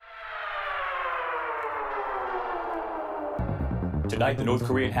Tonight, the North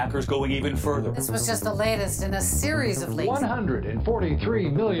Korean hackers going even further. This was just the latest in a series of leaks. 143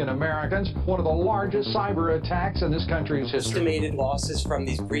 million Americans, one of the largest cyber attacks in this country's history. Estimated losses from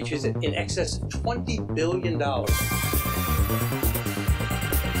these breaches in excess of $20 billion.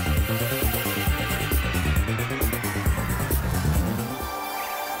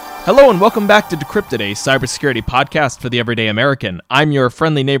 Hello and welcome back to Decrypted, a cybersecurity podcast for the everyday American. I'm your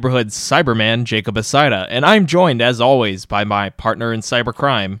friendly neighborhood cyberman, Jacob Asaida, and I'm joined, as always, by my partner in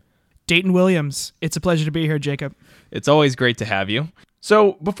cybercrime, Dayton Williams. It's a pleasure to be here, Jacob. It's always great to have you.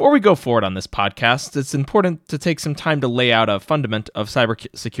 So, before we go forward on this podcast, it's important to take some time to lay out a fundament of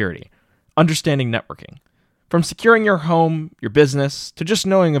cybersecurity, understanding networking. From securing your home, your business, to just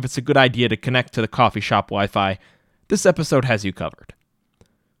knowing if it's a good idea to connect to the coffee shop Wi-Fi, this episode has you covered.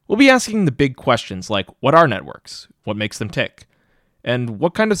 We'll be asking the big questions like, what are networks? What makes them tick? And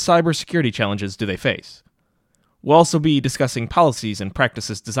what kind of cybersecurity challenges do they face? We'll also be discussing policies and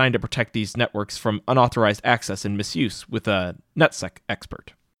practices designed to protect these networks from unauthorized access and misuse with a NetSec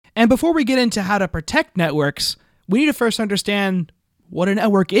expert. And before we get into how to protect networks, we need to first understand what a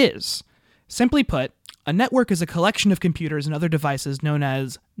network is. Simply put, a network is a collection of computers and other devices known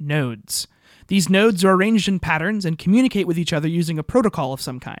as nodes. These nodes are arranged in patterns and communicate with each other using a protocol of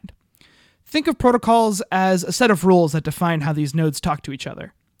some kind. Think of protocols as a set of rules that define how these nodes talk to each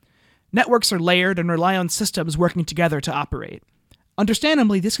other. Networks are layered and rely on systems working together to operate.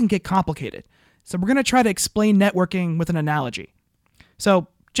 Understandably, this can get complicated, so we're going to try to explain networking with an analogy. So,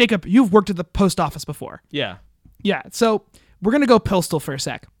 Jacob, you've worked at the post office before. Yeah, so we're going to go postal for a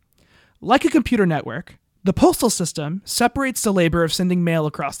sec. Like a computer network, the postal system separates the labor of sending mail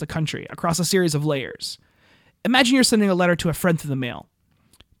across the country, across a series of layers. Imagine you're sending a letter to a friend through the mail.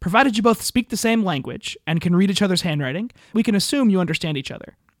 Provided you both speak the same language and can read each other's handwriting, we can assume you understand each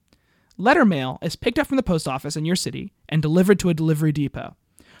other. Letter mail is picked up from the post office in your city and delivered to a delivery depot.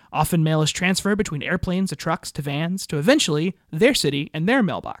 Often mail is transferred between airplanes to trucks to vans to eventually their city and their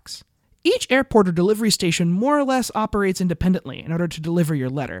mailbox. Each airport or delivery station more or less operates independently in order to deliver your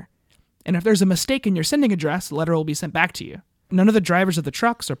letter. And if there's a mistake in your sending address, the letter will be sent back to you. None of the drivers of the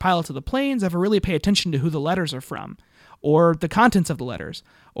trucks or pilots of the planes ever really pay attention to who the letters are from, or the contents of the letters,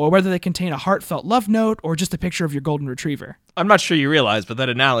 or whether they contain a heartfelt love note or just a picture of your golden retriever. I'm not sure you realize, but that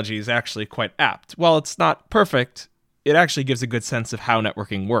analogy is actually quite apt. While it's not perfect, it actually gives a good sense of how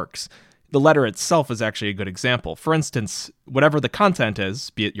networking works. The letter itself is actually a good example. For instance, whatever the content is,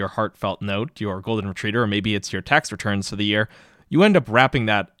 be it your heartfelt note, your golden retriever, or maybe it's your tax returns for the year, you end up wrapping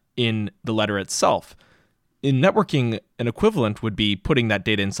that in the letter itself. In networking, an equivalent would be putting that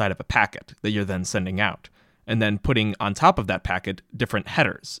data inside of a packet that you're then sending out, and then putting on top of that packet different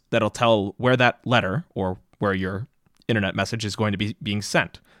headers that'll tell where that letter, or where your internet message is going to be being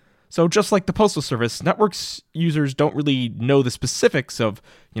sent. So just like the Postal Service, networks users don't really know the specifics of,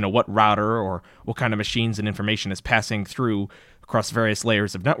 what router or what kind of machines and information is passing through across various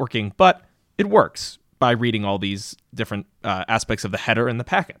layers of networking, but it works by reading all these different aspects of the header and the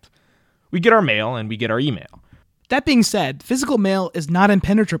packet. We get our mail and we get our email. That being said, physical mail is not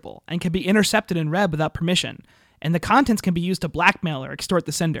impenetrable and can be intercepted and read without permission, and the contents can be used to blackmail or extort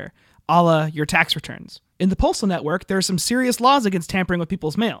the sender, a la your tax returns. In the postal network, there are some serious laws against tampering with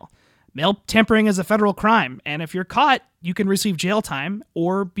people's mail. Mail tampering is a federal crime, and if you're caught, you can receive jail time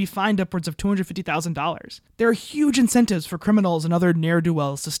or be fined upwards of $250,000. There are huge incentives for criminals and other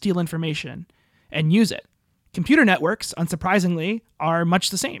ne'er-do-wells to steal information and use it. Computer networks, unsurprisingly, are much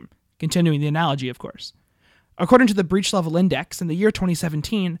the same, continuing the analogy, of course. According to the Breach Level Index, in the year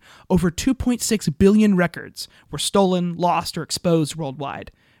 2017, over 2.6 billion records were stolen, lost, or exposed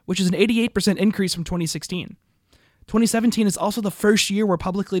worldwide, which is an 88% increase from 2016. 2017 is also the first year where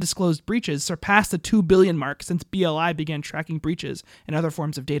publicly disclosed breaches surpassed the 2 billion mark since BLI began tracking breaches and other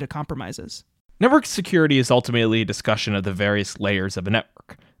forms of data compromises. Network security is ultimately a discussion of the various layers of a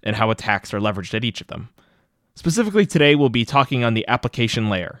network and how attacks are leveraged at each of them. Specifically today, we'll be talking on the application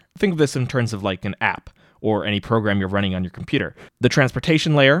layer. Think of this in terms of like an app or any program you're running on your computer. The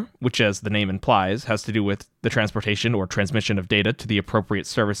transportation layer, which as the name implies, has to do with the transportation or transmission of data to the appropriate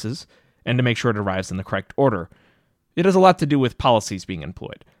services and to make sure it arrives in the correct order. It has a lot to do with policies being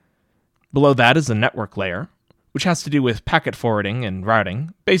employed. Below that is the network layer, which has to do with packet forwarding and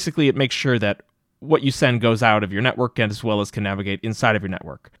routing. Basically, it makes sure that what you send goes out of your network and as well as can navigate inside of your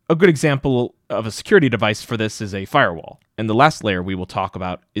network. A good example of a security device for this is a firewall. And the last layer we will talk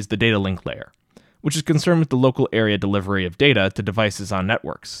about is the data link layer, which is concerned with the local area delivery of data to devices on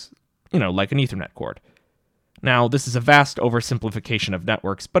networks, like an Ethernet cord. Now, this is a vast oversimplification of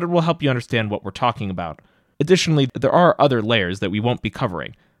networks, but it will help you understand what we're talking about. Additionally, there are other layers that we won't be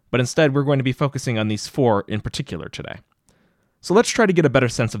covering, but instead we're going to be focusing on these 4 in particular today. So let's try to get a better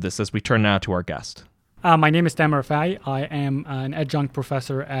sense of this as we turn now to our guest. My name is Tamer Rafai. I am an adjunct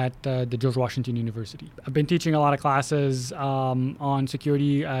professor at the George Washington University. I've been teaching a lot of classes on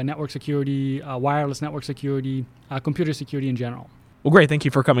security, network security, wireless network security, computer security in general. Well, great. Thank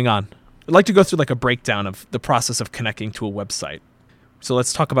you for coming on. I'd like to go through like a breakdown of the process of connecting to a website. So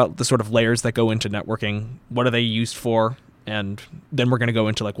let's talk about the sort of layers that go into networking. What are they used for? And then we're going to go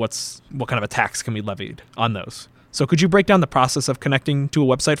into like what kind of attacks can be levied on those. So could you break down the process of connecting to a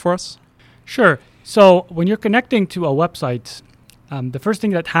website for us? Sure. So when you're connecting to a website, the first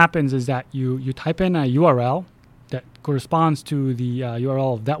thing that happens is that you type in a URL that corresponds to the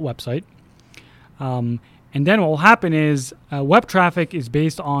URL of that website. And then what will happen is web traffic is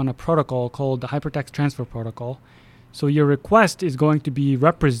based on a protocol called the Hypertext Transfer Protocol. So your request is going to be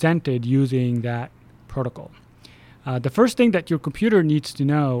represented using that protocol. The first thing that your computer needs to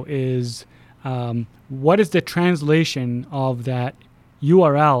know is what is the translation of that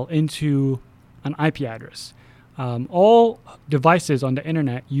URL into an IP address. All devices on the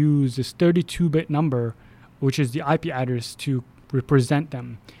internet use this 32-bit number, which is the IP address, to represent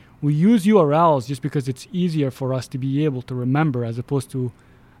them. We use URLs just because it's easier for us to be able to remember as opposed to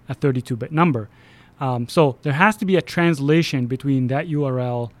a 32-bit number. So there has to be a translation between that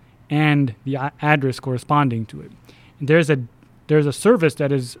URL and the address corresponding to it. And there's a service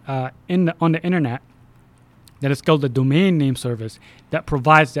that is on the internet that is called the domain name service that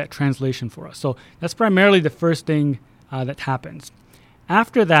provides that translation for us. So that's primarily the first thing that happens.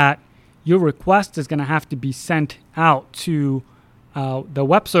 After that, your request is going to have to be sent out to the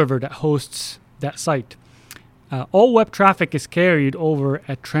web server that hosts that site. All web traffic is carried over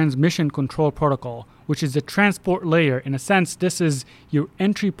a transmission control protocol, which is the transport layer. In a sense, this is your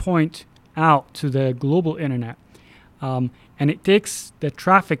entry point out to the global internet. And it takes the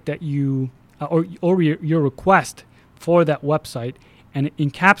traffic that you or your request for that website, and it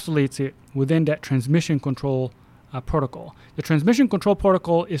encapsulates it within that transmission control protocol. The transmission control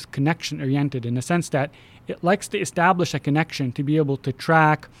protocol is connection-oriented in the sense that it likes to establish a connection to be able to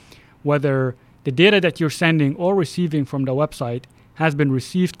track whether the data that you're sending or receiving from the website has been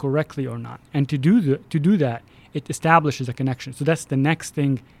received correctly or not. And to do that, it establishes a connection. So that's the next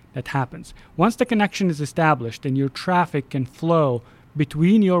thing that happens. Once the connection is established, then your traffic can flow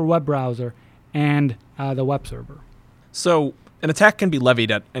between your web browser and the web server. So an attack can be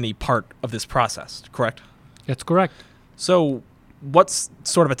levied at any part of this process, correct? That's correct. So what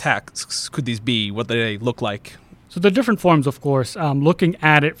sort of attacks could these be? What do they look like? So the different forms, of course, looking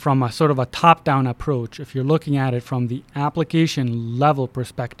at it from a sort of a top-down approach. If you're looking at it from the application level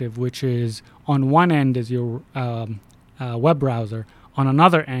perspective, which is on one end is your web browser, on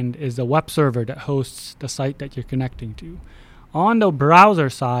another end is the web server that hosts the site that you're connecting to. On the browser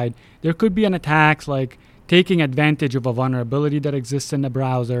side, there could be an attack like taking advantage of a vulnerability that exists in the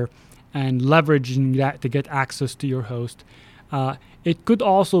browser and leveraging that to get access to your host. It could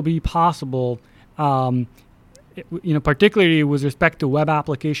also be possible, particularly with respect to web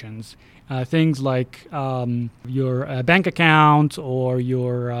applications, things like your bank account or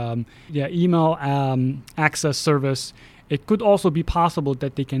your email access service. It could also be possible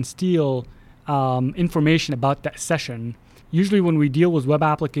that they can steal information about that session. Usually when we deal with web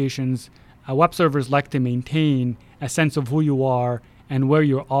applications, web servers like to maintain a sense of who you are and where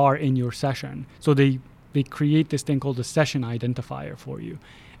you are in your session. So they create this thing called a session identifier for you.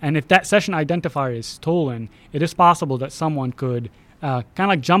 And if that session identifier is stolen, it is possible that someone could kind of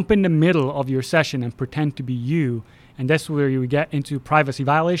like jump in the middle of your session and pretend to be you. And that's where you get into privacy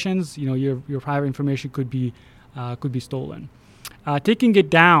violations. Your private information could be stolen. Taking it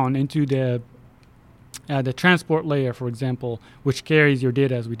down into the transport layer, for example, which carries your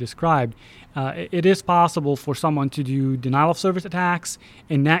data as we described, it is possible for someone to do denial of service attacks.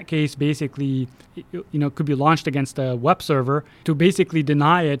 In that case, basically, it could be launched against a web server to basically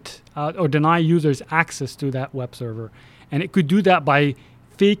deny it or deny users access to that web server. And it could do that by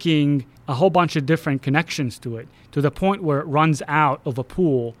faking a whole bunch of different connections to it, to the point where it runs out of a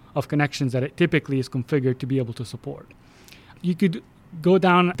pool of connections that it typically is configured to be able to support. You could go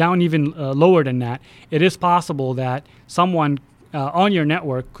down even lower than that. It is possible that someone on your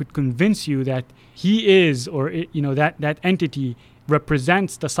network could convince you that he is, or that entity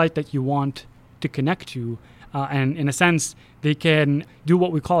represents the site that you want to connect to, and in a sense, they can do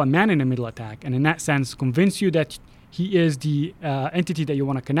what we call a man-in-the-middle attack, and in that sense, convince you that he is the entity that you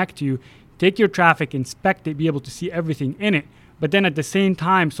want to connect to, take your traffic, inspect it, be able to see everything in it, but then at the same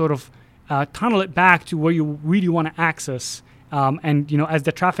time, sort of tunnel it back to where you really want to access And as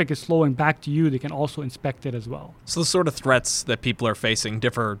the traffic is flowing back to you, they can also inspect it as well. So the sort of threats that people are facing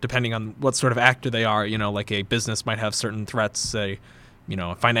differ depending on what sort of actor they are. Like a business might have certain threats. A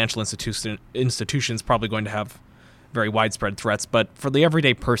financial institution's probably going to have very widespread threats. But for the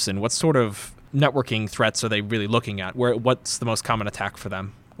everyday person, what sort of networking threats are they really looking at? What's the most common attack for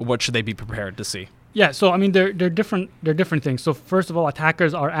them? What should they be prepared to see? Yeah, so they're different things. So first of all,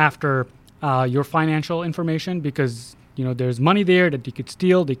 attackers are after your financial information because there's money there that they could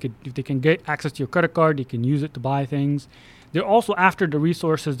steal. If they can get access to your credit card, they can use it to buy things. They're also after the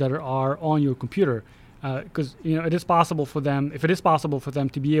resources that are on your computer, because it is possible for them. If it is possible for them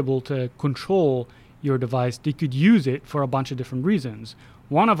to be able to control your device, they could use it for a bunch of different reasons.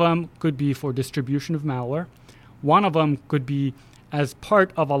 One of them could be for distribution of malware. One of them could be as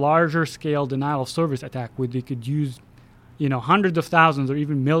part of a larger scale denial of service attack, where they could use hundreds of thousands or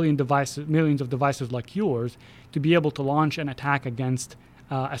even millions of devices like yours to be able to launch an attack against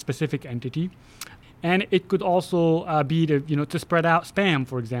a specific entity. And it could also be to spread out spam,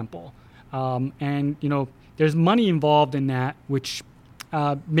 for example. And there's money involved in that, which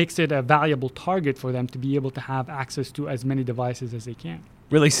makes it a valuable target for them to be able to have access to as many devices as they can.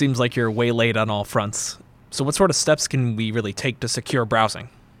 Really seems like you're waylaid on all fronts. So what sort of steps can we really take to secure browsing?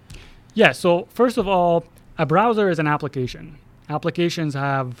 Yeah, so first of all, a browser is an application. Applications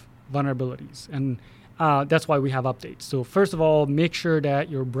have vulnerabilities, and that's why we have updates. So first of all, make sure that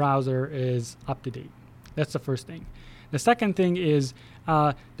your browser is up to date. That's the first thing. The second thing is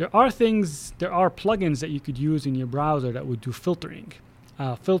there are plugins that you could use in your browser that would do filtering.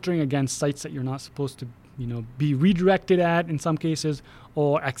 Filtering against sites that you're not supposed to be redirected at in some cases,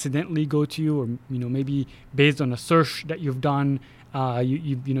 or accidentally go to, or maybe based on a search that you've done,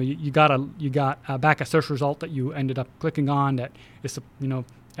 you got back a search result that you ended up clicking on that is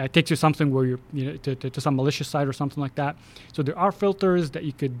takes you something where you're to some malicious site or something like that. So there are filters that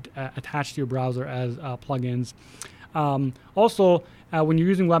you could attach to your browser as plugins. Also, when you're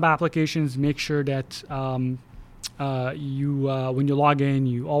using web applications, make sure that when you log in,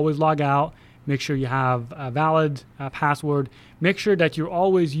 you always log out. Make sure you have a valid password. Make sure that you're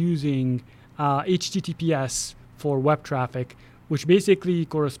always using HTTPS for web traffic, which basically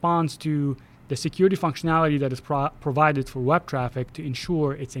corresponds to the security functionality that is provided for web traffic to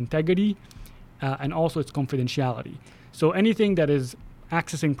ensure its integrity and also its confidentiality. So anything that is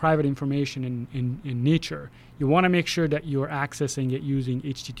accessing private information in nature, you want to make sure that you're accessing it using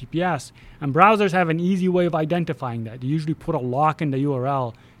HTTPS. And browsers have an easy way of identifying that. They usually put a lock in the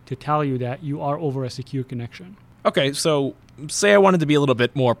URL to tell you that you are over a secure connection. Okay, so say I wanted to be a little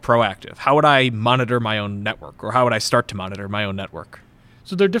bit more proactive. How would I monitor my own network, or how would I start to monitor my own network?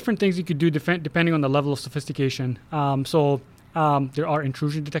 So there are different things you could do depending on the level of sophistication. There are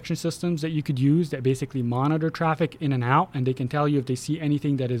intrusion detection systems that you could use that basically monitor traffic in and out, and they can tell you if they see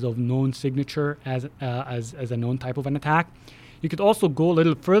anything that is of known signature as a known type of an attack. You could also go a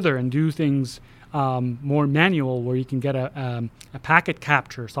little further and do things more manual, where you can get a packet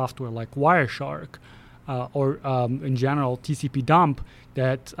capture software like Wireshark or in general TCP dump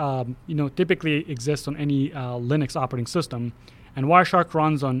that typically exists on any Linux operating system. And Wireshark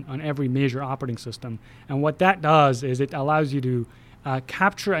runs on every major operating system. And what that does is it allows you to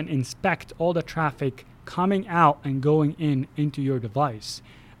capture and inspect all the traffic coming out and going into your device.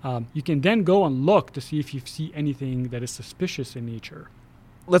 You can then go and look to see if you see anything that is suspicious in nature.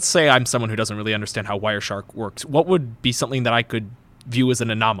 Let's say I'm someone who doesn't really understand how Wireshark works. What would be something that I could view as an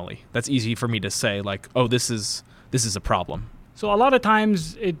anomaly? That's easy for me to say, like, oh, this is a problem. So a lot of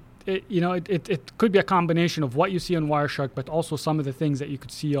times it could be a combination of what you see on Wireshark, but also some of the things that you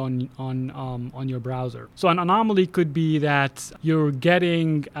could see on your browser. So an anomaly could be that you're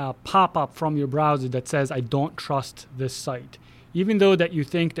getting a pop-up from your browser that says, I don't trust this site. Even though that you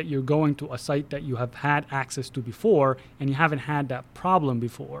think that you're going to a site that you have had access to before and you haven't had that problem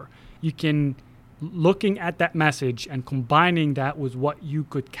before, you can, looking at that message and combining that with what you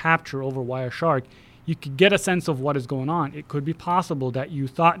could capture over Wireshark, you could get a sense of what is going on. It could be possible that you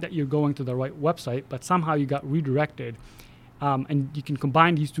thought that you're going to the right website, but somehow you got redirected. And you can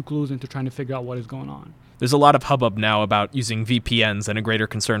combine these two clues into trying to figure out what is going on. There's a lot of hubbub now about using VPNs and a greater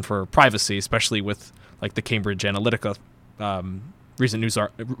concern for privacy, especially with like the Cambridge Analytica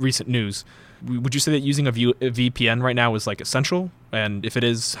recent news. Would you say that using a VPN right now is like essential? And if it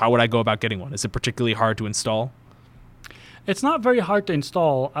is, how would I go about getting one? Is it particularly hard to install? It's not very hard to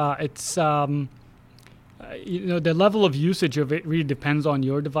install. The level of usage of it really depends on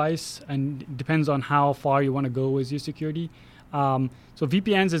your device and depends on how far you want to go with your security. So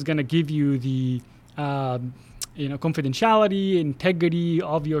VPNs is going to give you the confidentiality, integrity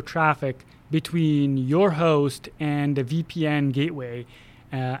of your traffic between your host and the VPN gateway.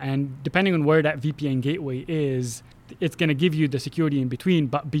 And depending on where that VPN gateway is, it's going to give you the security in between.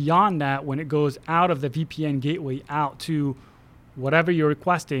 But beyond that, when it goes out of the VPN gateway out to whatever you're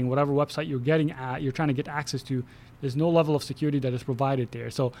requesting, whatever website you're trying to get access to, there's no level of security that is provided there.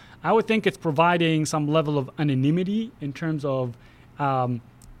 So I would think it's providing some level of anonymity in terms of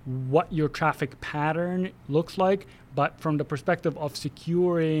what your traffic pattern looks like. But from the perspective of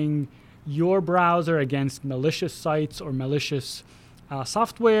securing your browser against malicious sites or malicious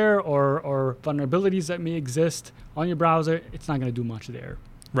software or vulnerabilities that may exist on your browser, it's not going to do much there.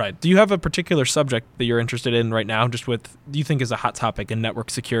 Right. Do you have a particular subject that you're interested in right now, do you think is a hot topic in network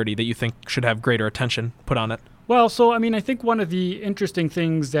security that you think should have greater attention put on it? Well, so, I think one of the interesting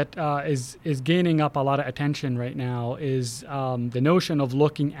things that is gaining up a lot of attention right now is the notion of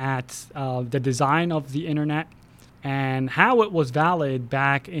looking at the design of the internet and how it was valid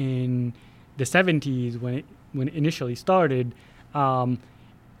back in the 70s when it initially started.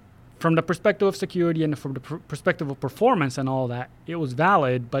 From the perspective of security and from the perspective of performance and all that, it was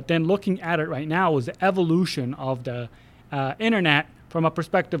valid. But then looking at it right now is the evolution of the internet from a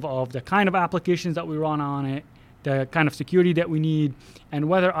perspective of the kind of applications that we run on it, the kind of security that we need, and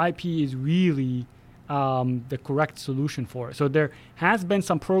whether IP is really the correct solution for it. So there has been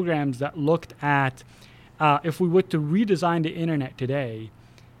some programs that looked at if we were to redesign the internet today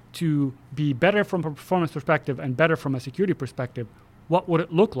to be better from a performance perspective and better from a security perspective, what would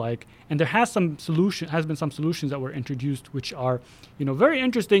it look like? And there has been some solutions that were introduced which are, very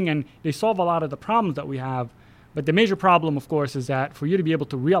interesting, and they solve a lot of the problems that we have. But the major problem, of course, is that for you to be able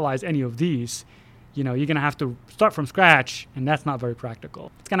to realize any of these, you're going to have to start from scratch, and that's not very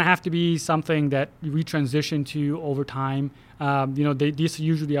practical. It's going to have to be something that we transition to over time. These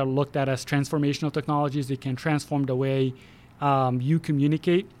usually are looked at as transformational technologies. They can transform the way you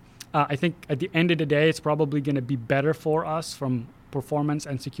communicate. I think at the end of the day, it's probably going to be better for us from performance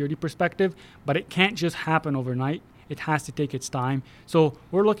and security perspective, but it can't just happen overnight. It has to take its time. So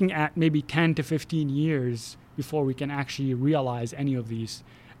we're looking at maybe 10 to 15 years before we can actually realize any of these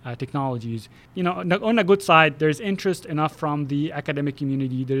technologies. On the good side, there's interest enough from the academic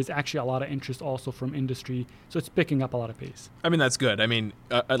community. There's actually a lot of interest also from industry. So it's picking up a lot of pace. That's good.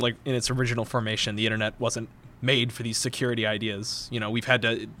 Like in its original formation, the internet wasn't made for these security ideas.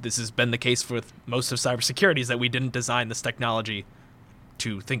 This has been the case with most of cybersecurity, is that we didn't design this technology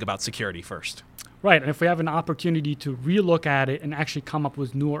to think about security first. Right, and if we have an opportunity to relook at it and actually come up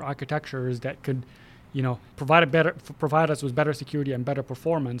with newer architectures that could, provide us with better security and better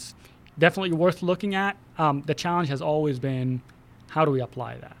performance, definitely worth looking at. The challenge has always been, how do we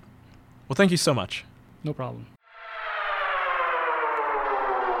apply that? Well, thank you so much. No problem.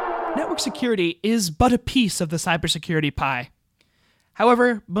 Network security is but a piece of the cybersecurity pie.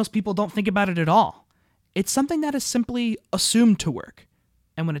 However, most people don't think about it at all. It's something that is simply assumed to work.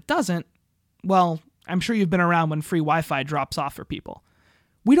 And when it doesn't, well, I'm sure you've been around when free Wi-Fi drops off for people.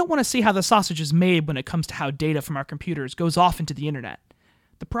 We don't want to see how the sausage is made when it comes to how data from our computers goes off into the internet.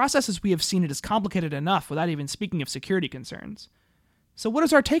 The process as we have seen it is complicated enough without even speaking of security concerns. So what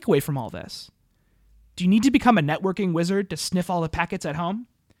is our takeaway from all this? Do you need to become a networking wizard to sniff all the packets at home?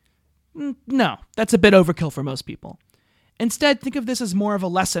 No, that's a bit overkill for most people. Instead, think of this as more of a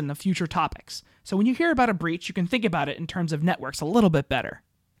lesson of future topics. So when you hear about a breach, you can think about it in terms of networks a little bit better.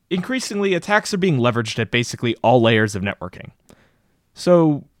 Increasingly, attacks are being leveraged at basically all layers of networking.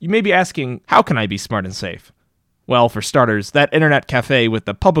 So you may be asking, how can I be smart and safe? Well, for starters, that internet cafe with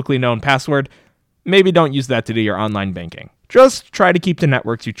the publicly known password, maybe don't use that to do your online banking. Just try to keep the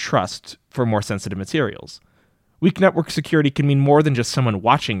networks you trust for more sensitive materials. Weak network security can mean more than just someone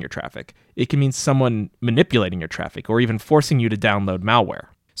watching your traffic. It can mean someone manipulating your traffic or even forcing you to download malware.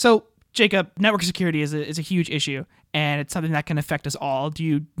 So, Jacob, network security is a huge issue, and it's something that can affect us all. Do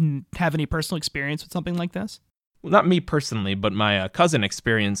you have any personal experience with something like this? Well, not me personally, but my cousin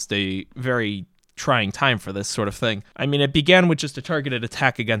experienced a very trying time for this sort of thing. It began with just a targeted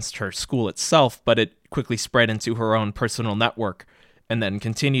attack against her school itself, but it quickly spread into her own personal network and then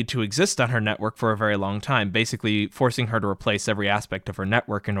continued to exist on her network for a very long time, basically forcing her to replace every aspect of her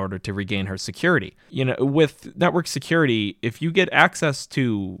network in order to regain her security. With network security, if you get access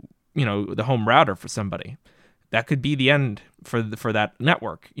to, the home router for somebody, that could be the end for that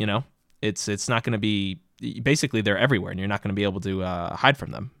network. It's not going to be, basically they're everywhere and you're not going to be able to hide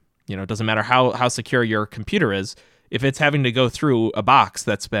from them. It doesn't matter how secure your computer is. If it's having to go through a box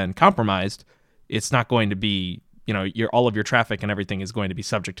that's been compromised, it's not going to be, all of your traffic and everything is going to be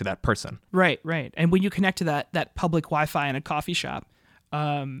subject to that person. Right. And when you connect to that public Wi-Fi in a coffee shop,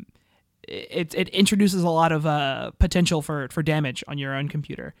 it introduces a lot of potential for damage on your own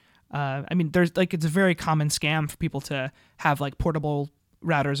computer. I mean, there's like it's a very common scam for people to have like portable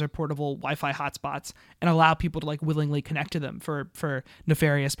routers or portable Wi-Fi hotspots and allow people to like willingly connect to them for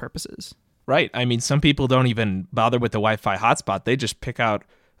nefarious purposes. Right. I mean, some people don't even bother with the Wi-Fi hotspot. They just pick out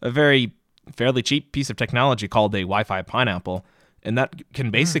a very fairly cheap piece of technology called a Wi-Fi pineapple, and that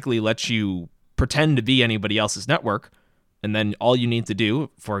can basically let you pretend to be anybody else's network. And then all you need to do,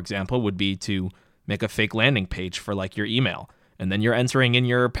 for example, would be to make a fake landing page for like your email. And then you're entering in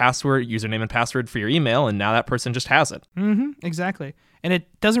your password, username and password for your email, and now that person just has it. Mm-hmm, exactly. And it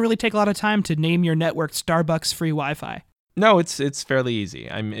doesn't really take a lot of time to name your network Starbucks free Wi-Fi. No, it's fairly easy.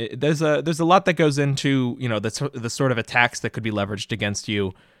 I mean, there's a lot that goes into, you know, the sort of attacks that could be leveraged against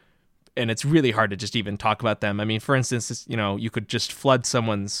you, and it's really hard to just even talk about them. I mean, for instance, you know, you could just flood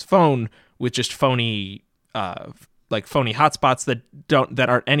someone's phone with just phony hotspots that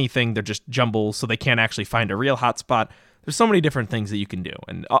aren't anything. They're just jumbles, so they can't actually find a real hotspot. There's so many different things that you can do,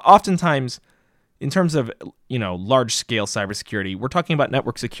 and oftentimes, in terms of, you know, large scale cybersecurity, we're talking about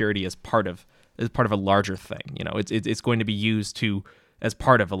network security as part of a larger thing. You know, it's going to be used as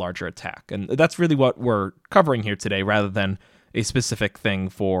part of a larger attack, and that's really what we're covering here today, rather than a specific thing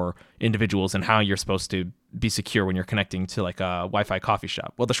for individuals and how you're supposed to be secure when you're connecting to like a Wi-Fi coffee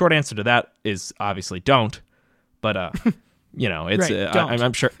shop. Well, the short answer to that is obviously don't, but you know, it's right, don't.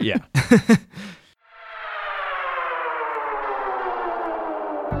 I'm sure, yeah.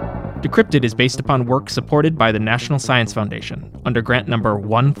 Decrypted is based upon work supported by the National Science Foundation under grant number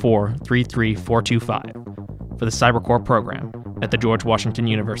 1433425 for the CyberCore program at the George Washington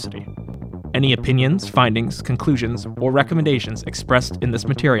University. Any opinions, findings, conclusions, or recommendations expressed in this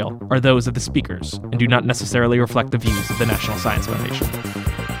material are those of the speakers and do not necessarily reflect the views of the National Science Foundation.